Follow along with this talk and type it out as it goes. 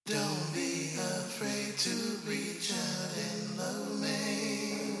Don't be afraid to reach out and love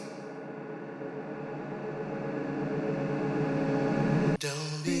me.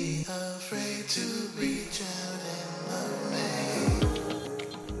 Don't be afraid to reach out and love me.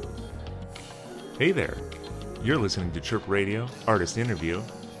 Hey there. You're listening to Chirp Radio, Artist Interview.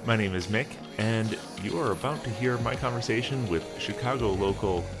 My name is Mick, and you are about to hear my conversation with Chicago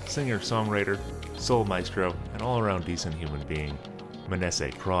local singer-songwriter, soul maestro, and all-around decent human being,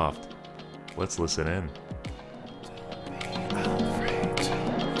 Manasseh Croft. Let's listen in.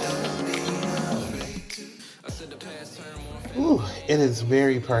 Ooh, it is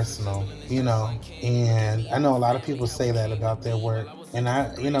very personal, and I know a lot of people say that about their work. And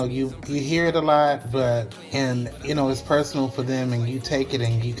you hear it a lot, and it's personal for them, and you take it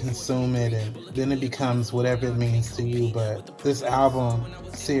and you consume it, and then it becomes whatever it means to you. But this album,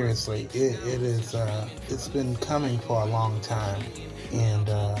 seriously, it's been coming for a long time, and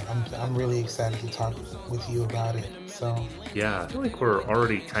I'm really excited to talk with you about it. So yeah, I feel like we're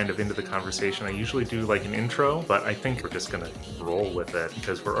already kind of into the conversation. I usually do like an intro, but I think we're just gonna roll with it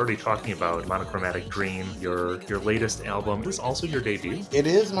because we're already talking about Monochromatic Dream, your latest album. This is also your debut? It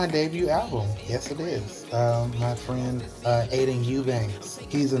is my debut album. Yes, it is. My friend Aiden Eubanks,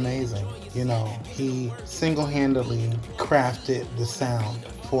 he's amazing. He single-handedly crafted the sound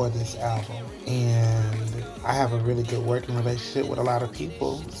for this album, and I have a really good working relationship with a lot of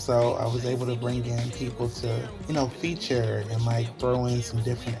people, so I was able to bring in people to feature and like throw in some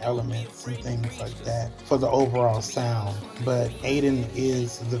different elements and things like that for the overall sound. But Aiden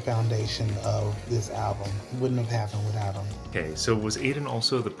is the foundation of this album. It wouldn't have happened without him. Okay, so was Aiden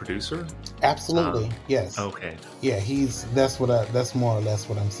also the producer? Absolutely, yes. Okay. Yeah, that's more or less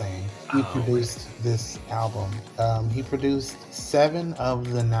what I'm saying. He produced this album. He produced 7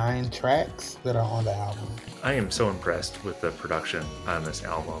 of the 9 tracks that are on the album. I am so impressed with the production on this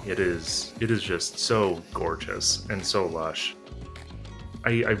album. It is just so gorgeous and so lush.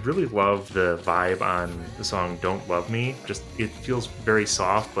 I really love the vibe on the song Don't Love Me. Just, it feels very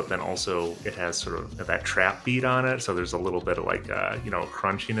soft, but then also it has sort of that trap beat on it, so there's a little bit of like,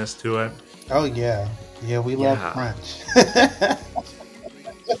 crunchiness to it. Oh, yeah. Yeah, we love crunch.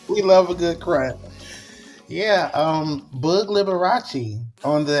 We love a good crunch. Yeah, Bug Liberace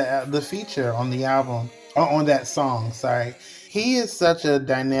on the feature on the album, on that song, sorry. He is such a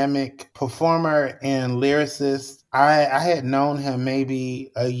dynamic performer and lyricist. I had known him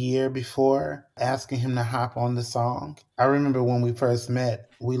maybe a year before, asking him to hop on the song. I remember when we first met,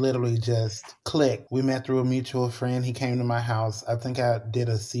 we literally just clicked. We met through a mutual friend. He came to my house. I think I did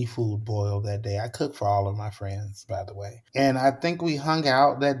a seafood boil that day. I cooked for all of my friends, by the way. And I think we hung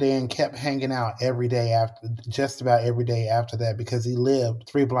out that day and kept hanging out just about every day after that, because he lived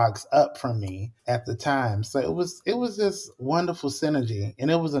 3 blocks up from me at the time. So it was this wonderful synergy,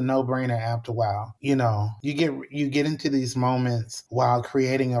 and it was a no-brainer after a while. You get into these moments while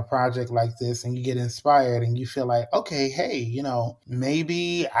creating a project like this, and you get inspired, and you feel like, okay, hey,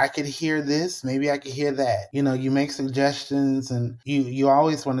 maybe I could hear this, maybe I could hear that. You make suggestions, and you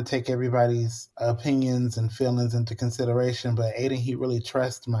always want to take everybody's opinions and feelings into consideration. But Aiden, he really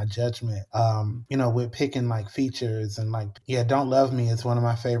trusts my judgment, with picking like features, and like, yeah, Don't Love Me is one of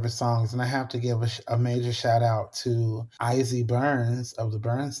my favorite songs. And I have to give a major shout out to Izzy Burns of the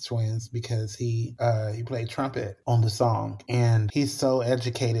Burns Twins, because he played trumpet on the song, and he's so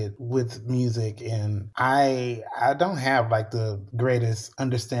educated with music. And I don't have like the greatest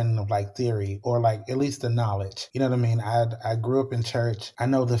understanding of like theory, or like at least the knowledge. You know what I mean? I grew up in church. I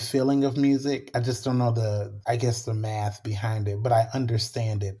know the feeling of music. I just don't know the math behind it, but I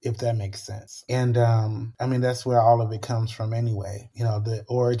understand it, if that makes sense. And that's where all of it comes from anyway. The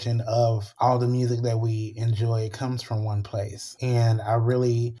origin of all the music that we enjoy comes from one place. And I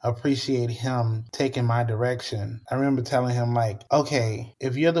really appreciate him taking my direction. I remember telling him, like, okay,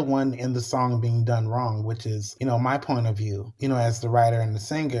 if you're the one in the song being done wrong, which is, my point of view, as the writer and the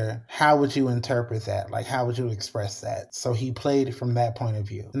singer, how would you interpret that? Like, how would you express that? So he played from that point of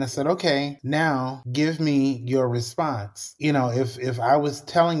view. And I said, okay, now give me your response. If I was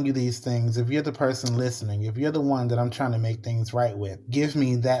telling you these things, if you're the person listening, if you're the one that I'm trying to make things right with, give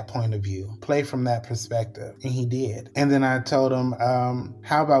me that point of view. Play from that perspective. And he did. And then I told him,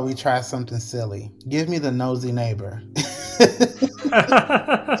 how about we try something silly? Give me the nosy neighbor.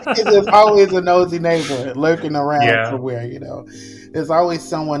 There's always a nosy neighbor lurking around somewhere, There's always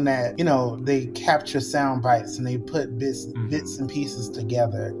someone that, they capture sound bites, and they put bits and pieces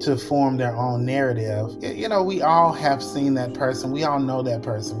together to form their own narrative. We all have seen that person. We all know that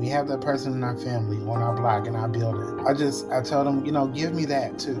person. We have that person in our family, on our block, in our building. I told him, give me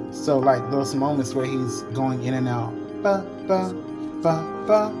that too. So like those moments where he's going in and out, ba, ba, ba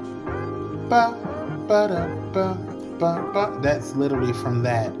ba ba ba da ba ba ba. That's literally from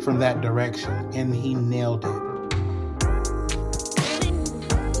that direction, and he nailed it.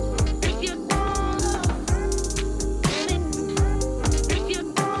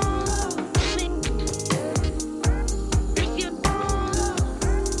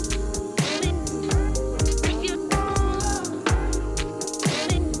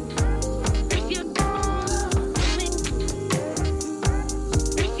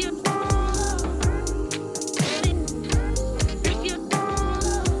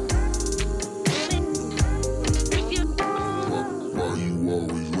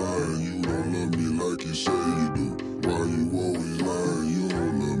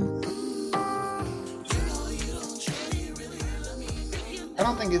 I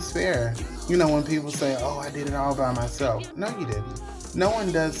don't think it's fair, when people say, "Oh, I did it all by myself." No, you didn't. No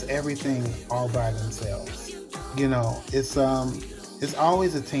one does everything all by themselves. It's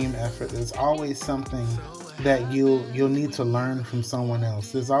always a team effort. There's always something that you'll need to learn from someone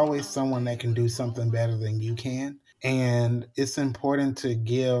else. There's always someone that can do something better than you can, and it's important to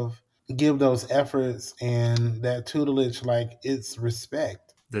give those efforts and that tutelage like it's respect.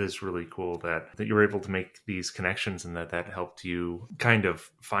 That is really cool that you were able to make these connections and that helped you kind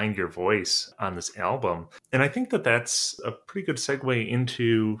of find your voice on this album. And I think that that's a pretty good segue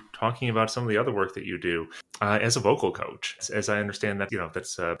into talking about some of the other work that you do as a vocal coach. As I understand that,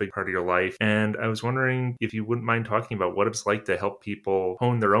 that's a big part of your life. And I was wondering if you wouldn't mind talking about what it's like to help people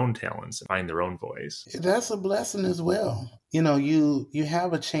hone their own talents and find their own voice. That's a blessing as well. You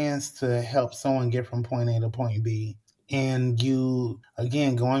have a chance to help someone get from point A to point B. And you,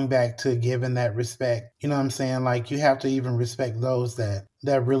 again, going back to giving that respect, you know what I'm saying? Like, you have to even respect those that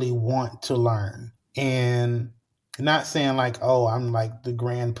really want to learn. And not saying like, oh, I'm like the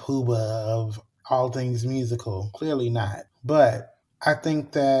grand poobah of all things musical. Clearly not. But I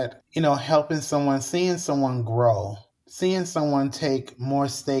think that, helping someone, seeing someone grow, seeing someone take more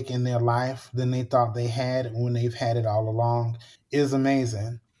stake in their life than they thought they had when they've had it all along is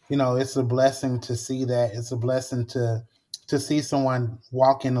amazing. It's a blessing to see that. It's a blessing to see someone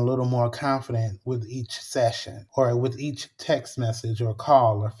walk in a little more confident with each session or with each text message or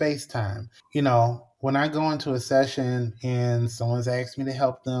call or FaceTime. When I go into a session and someone's asked me to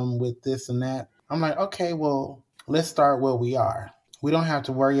help them with this and that, I'm like, okay, well, let's start where we are. We don't have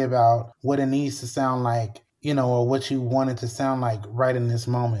to worry about what it needs to sound like, or what you want it to sound like right in this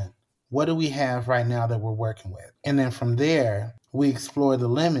moment. What do we have right now that we're working with? And then from there, we explore the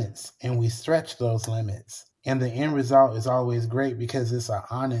limits and we stretch those limits. And the end result is always great because it's an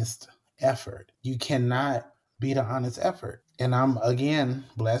honest effort. You cannot beat an honest effort. And I'm, again,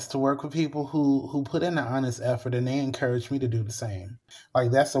 blessed to work with people who put in an honest effort and they encourage me to do the same.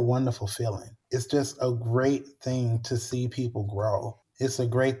 Like, that's a wonderful feeling. It's just a great thing to see people grow. It's a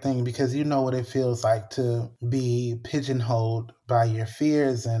great thing because you know what it feels like to be pigeonholed by your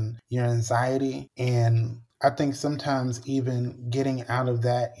fears and your anxiety. And I think sometimes even getting out of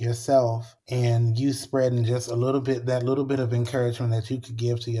that yourself and you spreading just that little bit of encouragement that you could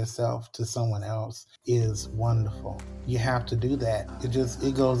give to yourself to someone else is wonderful. You have to do that.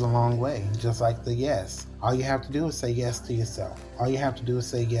 It goes a long way, just like the yes. All you have to do is say yes to yourself. All you have to do is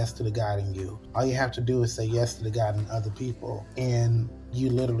say yes to the God in you. All you have to do is say yes to the God in other people. And you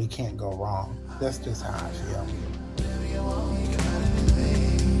literally can't go wrong. That's just how I feel.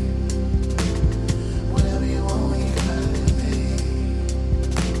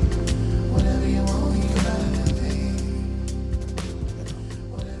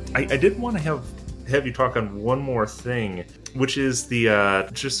 I did want to have you talk on one more thing, which is the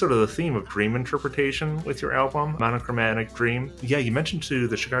just sort of the theme of dream interpretation with your album, Monochromatic Dream. Yeah, you mentioned to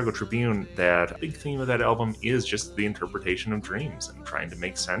the Chicago Tribune that a big theme of that album is just the interpretation of dreams and trying to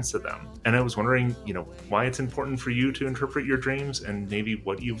make sense of them. And I was wondering, why it's important for you to interpret your dreams and maybe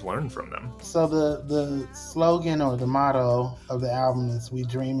what you've learned from them. So the slogan or the motto of the album is "We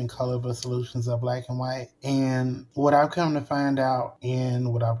dream in color, but solutions are black and white." And what I've come to find out,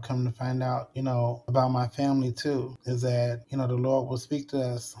 about my family too, is that, the Lord will speak to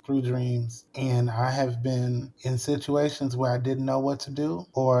us through dreams. And I have been in situations where I didn't know what to do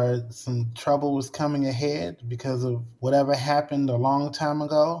or some trouble was coming ahead because of whatever happened a long time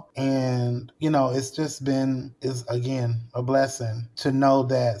ago. And, it's just been, again, a blessing to know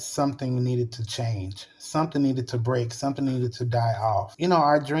that something needed to change. something needed to break, something needed to die off. You know,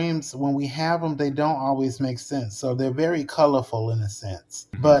 our dreams, when we have them, they don't always make sense. So they're very colorful in a sense.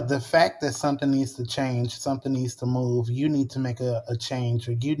 But the fact that something needs to change, something needs to move, you need to make a change,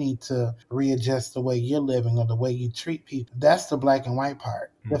 or you need to readjust the way you're living or the way you treat people. That's the black and white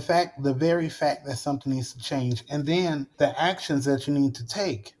part. The very fact that something needs to change, and then the actions that you need to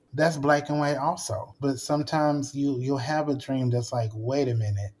take. That's black and white also. But sometimes you'll have a dream that's like, wait a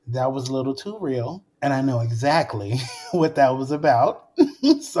minute, that was a little too real. And I know exactly what that was about.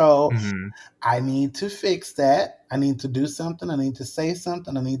 So I need to fix that. I need to do something. I need to say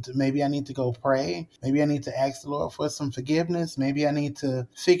something. Maybe I need to go pray. Maybe I need to ask the Lord for some forgiveness. Maybe I need to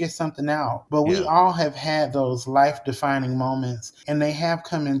figure something out. But we all have had those life-defining moments, and they have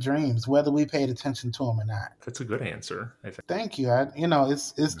come in dreams, whether we paid attention to them or not. That's a good answer, I think. Thank you.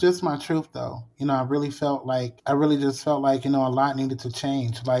 It's just my truth, though. I really just felt like, a lot needed to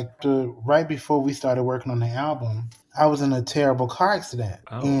change. Like right before we started working on the album, I was in a terrible car accident.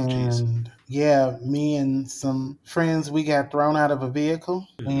 And yeah, me and some friends, we got thrown out of a vehicle.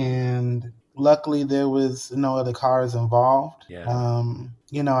 And luckily there was no other cars involved.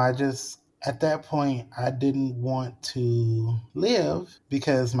 At that point, I didn't want to live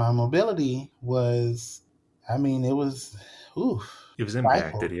because my mobility was, it was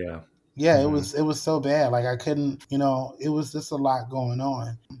impacted, yeah. Yeah, it was so bad. Like I couldn't, it was just a lot going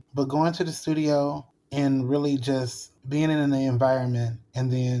on. But going to the studio and really just being in the environment, and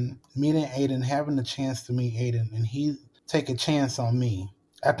then meeting Aiden, having the chance to meet Aiden, and he take a chance on me.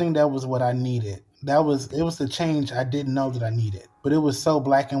 I think that was what I needed. It was the change I didn't know that I needed. But it was so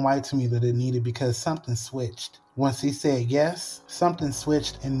black and white to me that it needed, because something switched. Once he said yes, something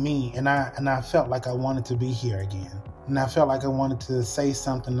switched in me, and I felt like I wanted to be here again. And I felt like I wanted to say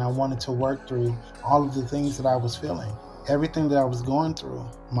something, and I wanted to work through all of the things that I was feeling. Everything that I was going through.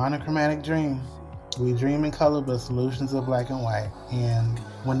 Monochromatic dream. We dream in color, but solutions are black and white. And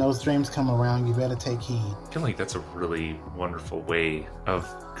when those dreams come around, you better take heed. I feel like that's a really wonderful way of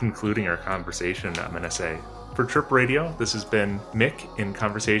concluding our conversation, Manasseh. For Chirp Radio, this has been Mick in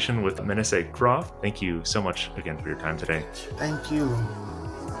conversation with Manasseh Croft. Thank you so much again for your time today. Thank you.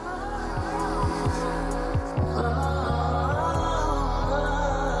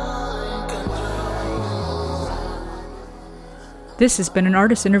 This has been an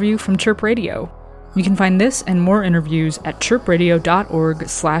artist interview from Chirp Radio. You can find this and more interviews at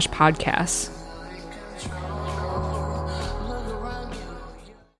chirpradio.org/podcasts.